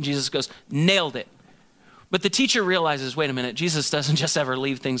yourself. And Jesus goes, nailed it. But the teacher realizes, wait a minute, Jesus doesn't just ever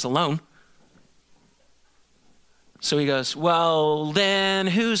leave things alone. So he goes, well, then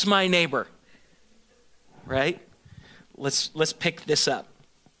who's my neighbor? Right? Let's pick this up.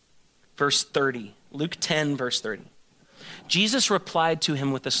 Verse 30, Luke 10, verse 30. Jesus replied to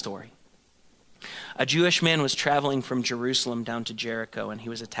him with a story. A Jewish man was traveling from Jerusalem down to Jericho, and he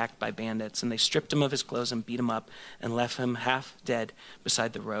was attacked by bandits, and they stripped him of his clothes and beat him up and left him half dead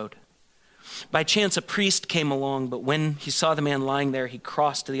beside the road. By chance, a priest came along, but when he saw the man lying there, he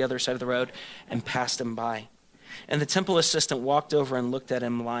crossed to the other side of the road and passed him by. And the temple assistant walked over and looked at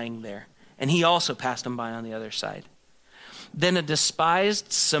him lying there. And he also passed him by on the other side. Then a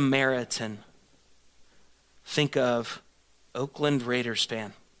despised Samaritan, think of Oakland Raiders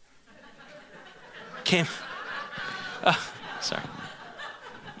fan, came, sorry.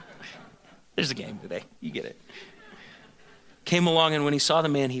 There's a game today, you get it. Came along, and when he saw the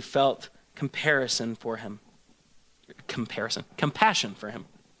man, he felt compassion for him.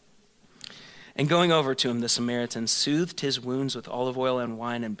 And going over to him, the Samaritan soothed his wounds with olive oil and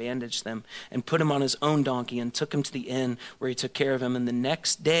wine and bandaged them and put him on his own donkey and took him to the inn where he took care of him. And the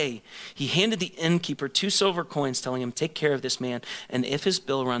next day, he handed the innkeeper 2 silver coins, telling him, take care of this man, and if his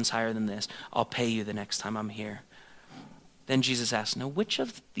bill runs higher than this, I'll pay you the next time I'm here. Then Jesus asked, now which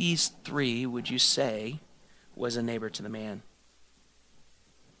of these 3 would you say was a neighbor to the man?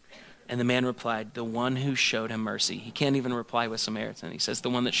 And the man replied, the one who showed him mercy. He can't even reply with Samaritan. He says, the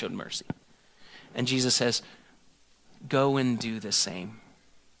one that showed mercy. And Jesus says, go and do the same.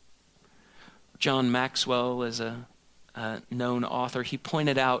 John Maxwell is a known author. He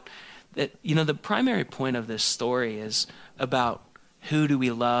pointed out that, the primary point of this story is about who do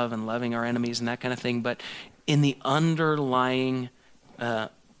we love and loving our enemies and that kind of thing. But in the underlying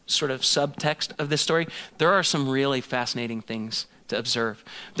sort of subtext of this story, there are some really fascinating things to observe.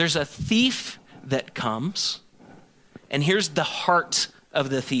 There's a thief that comes, and here's the heart of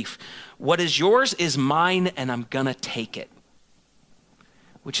the thief. What is yours is mine, and I'm going to take it,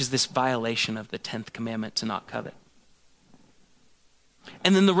 which is this violation of the 10th commandment to not covet.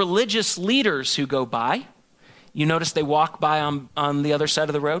 And then the religious leaders who go by, you notice they walk by on the other side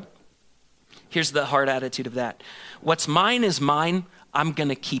of the road? Here's the heart attitude of that. What's mine is mine. I'm going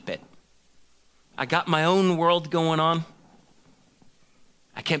to keep it. I got my own world going on.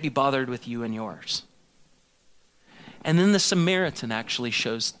 I can't be bothered with you and yours. And then the Samaritan actually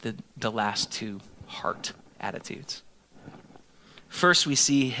shows the last 2 heart attitudes. First, we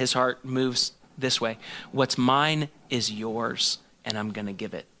see his heart moves this way. What's mine is yours, and I'm going to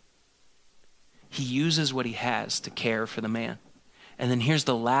give it. He uses what he has to care for the man. And then here's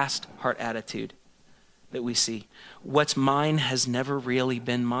the last heart attitude that we see. What's mine has never really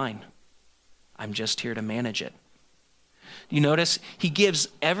been mine. I'm just here to manage it. You notice he gives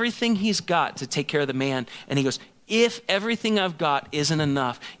everything he's got to take care of the man, and he goes, if everything I've got isn't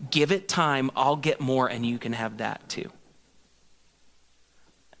enough, give it time, I'll get more, and you can have that too.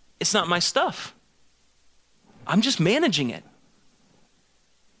 It's not my stuff. I'm just managing it.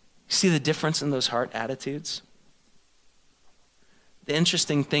 See the difference in those heart attitudes? The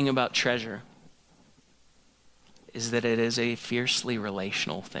interesting thing about treasure is that it is a fiercely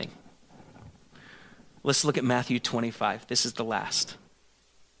relational thing. Let's look at Matthew 25. This is the last.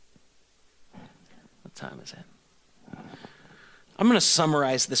 What time is it? I'm going to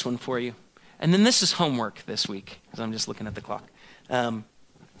summarize this one for you. And then this is homework this week, because I'm just looking at the clock.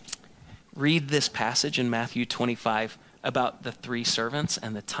 Read this passage in Matthew 25 about the 3 servants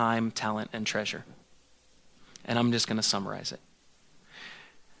and the time, talent, and treasure. And I'm just going to summarize it.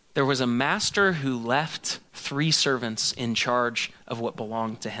 There was a master who left 3 servants in charge of what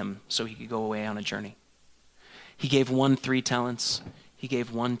belonged to him so he could go away on a journey. He gave one 3 talents. He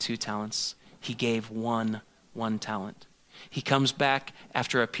gave one 2 talents. He gave one 1 talent. He comes back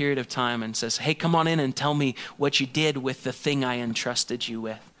after a period of time and says, hey, come on in and tell me what you did with the thing I entrusted you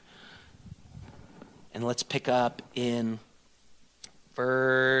with. And let's pick up in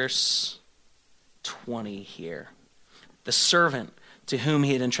verse 20 here. The servant to whom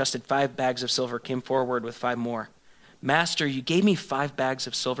he had entrusted 5 bags of silver came forward with 5 more. Master, you gave me 5 bags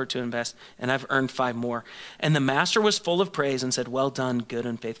of silver to invest, and I've earned 5 more. And the master was full of praise and said, well done, good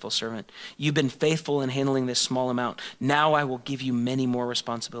and faithful servant. You've been faithful in handling this small amount. Now I will give you many more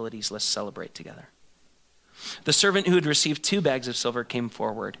responsibilities. Let's celebrate together. The servant who had received 2 bags of silver came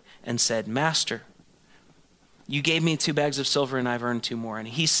forward and said, Master, you gave me 2 bags of silver, and I've earned 2 more. And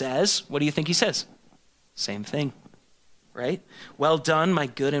he says, what do you think he says? Same thing. Right? Well done, my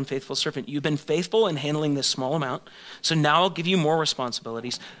good and faithful servant. You've been faithful in handling this small amount, so now I'll give you more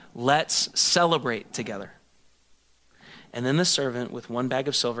responsibilities. Let's celebrate together. And then the servant with 1 bag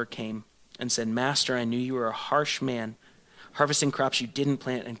of silver came and said, Master, I knew you were a harsh man, harvesting crops you didn't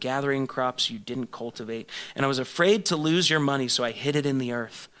plant and gathering crops you didn't cultivate. And I was afraid to lose your money, so I hid it in the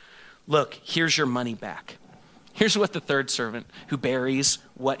earth. Look, here's your money back. Here's what the 3rd servant, who buries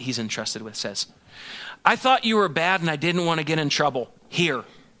what he's entrusted with, says. I thought you were bad and I didn't want to get in trouble. Here.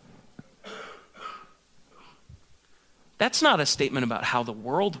 That's not a statement about how the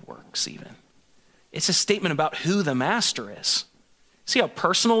world works even. It's a statement about who the master is. See how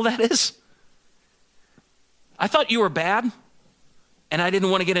personal that is? I thought you were bad and I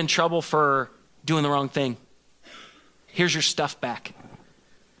didn't want to get in trouble for doing the wrong thing. Here's your stuff back.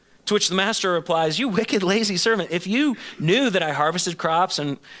 To which the master replies, you wicked, lazy servant. If you knew that I harvested crops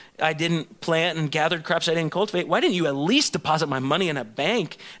and I didn't plant and gathered crops I didn't cultivate, why didn't you at least deposit my money in a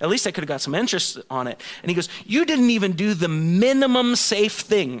bank? At least I could have got some interest on it. And he goes, you didn't even do the minimum safe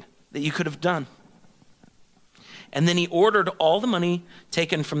thing that you could have done. And then he ordered all the money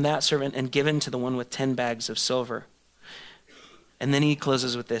taken from that servant and given to the one with 10 bags of silver. And then he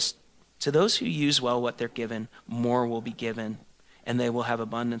closes with this, to those who use well what they're given, more will be given, and they will have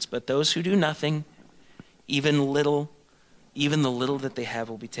abundance. But those who do nothing, even the little that they have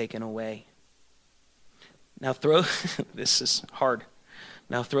will be taken away. Now this is hard.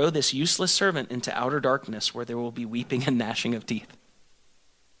 Now throw this useless servant into outer darkness where there will be weeping and gnashing of teeth.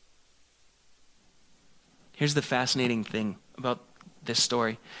 Here's the fascinating thing about this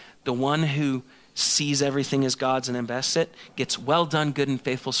story. The one who sees everything as God's and invests it gets, well done, good and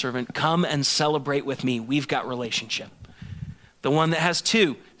faithful servant. Come and celebrate with me. We've got relationship. The one that has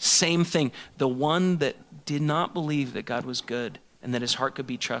two, same thing. The one that did not believe that God was good and that his heart could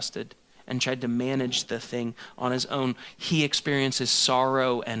be trusted and tried to manage the thing on his own, he experiences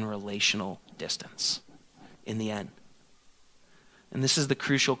sorrow and relational distance in the end. And this is the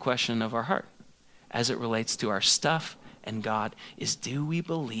crucial question of our heart as it relates to our stuff and God, is do we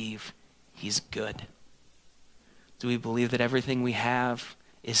believe he's good? Do we believe that everything we have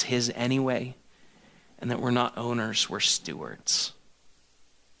is his anyway? And that we're not owners, we're stewards.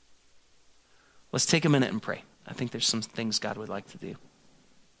 Let's take a minute and pray. I think there's some things God would like to do.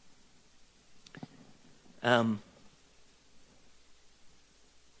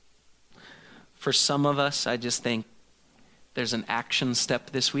 For some of us, I just think there's an action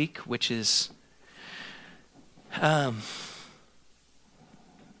step this week, which is to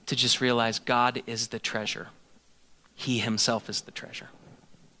just realize God is the treasure. He himself is the treasure.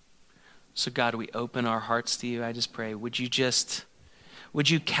 So God, we open our hearts to you. I just pray, would you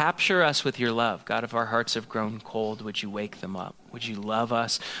capture us with your love? God, if our hearts have grown cold, would you wake them up? Would you love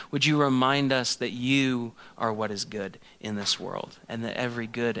us? Would you remind us that you are what is good in this world and that every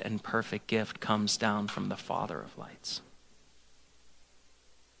good and perfect gift comes down from the Father of lights?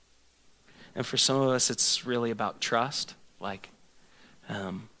 And for some of us, it's really about trust.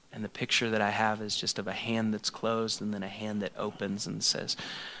 And the picture that I have is just of a hand that's closed and then a hand that opens and says,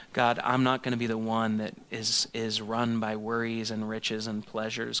 God, I'm not going to be the one that is run by worries and riches and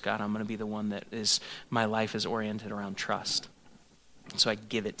pleasures. God, I'm going to be the one that my life is oriented around trust. So I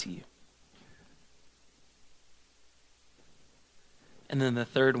give it to you. And then the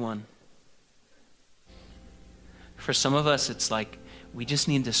third one, for some of us, it's like we just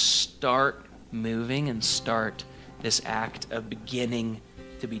need to start moving and start this act of beginning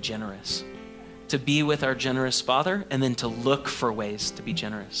to be generous. To be with our generous Father and then to look for ways to be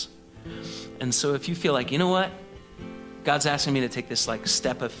generous. And so if you feel like, you know what? God's asking me to take this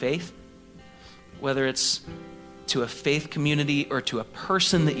step of faith, whether it's to a faith community or to a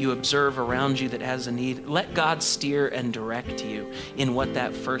person that you observe around you that has a need, let God steer and direct you in what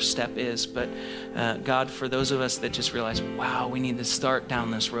that first step is. But God, for those of us that just realize, wow, we need to start down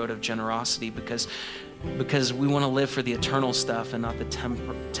this road of generosity because we want to live for the eternal stuff and not the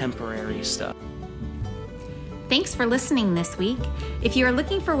temporary stuff. Thanks for listening this week. If you are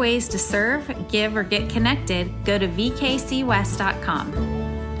looking for ways to serve, give, or get connected, go to vkcwest.com.